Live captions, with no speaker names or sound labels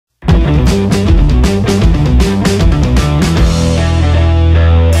Hey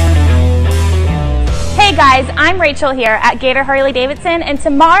guys, I'm Rachel here at Gator Harley-Davidson, and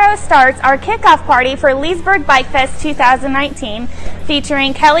tomorrow starts our kickoff party for Leesburg Bikefest 2019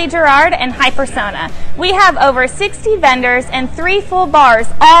 featuring Kelly Gerard and Hypersona. We have over 60 vendors and 3 full bars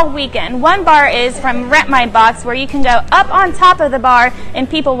all weekend. One bar is from Rent My Box, where you can go up on top of the bar and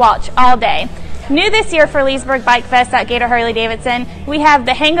people watch all day. New this year for Leesburg Bikefest at Gator Harley-Davidson, we have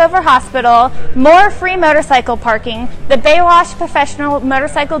the Hangover Hospital, more free motorcycle parking, the Baywash professional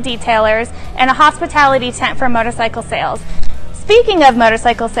motorcycle detailers, and a hospitality tent for motorcycle sales. Speaking of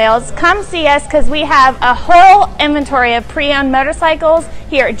motorcycle sales, come see us because we have a whole inventory of pre-owned motorcycles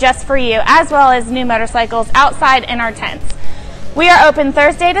here just for you, as well as new motorcycles outside in our tents. We are open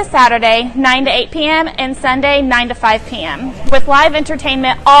Thursday to Saturday, 9 to 8 p.m. and Sunday, 9 to 5 p.m. with live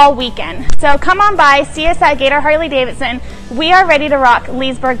entertainment all weekend. So come on by, see us at Gator Harley-Davidson. We are ready to rock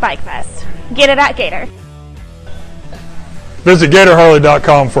Leesburg Bikefest. Get it at Gator. Visit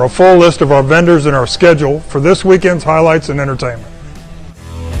GatorHarley.com for a full list of our vendors and our schedule for this weekend's highlights and entertainment.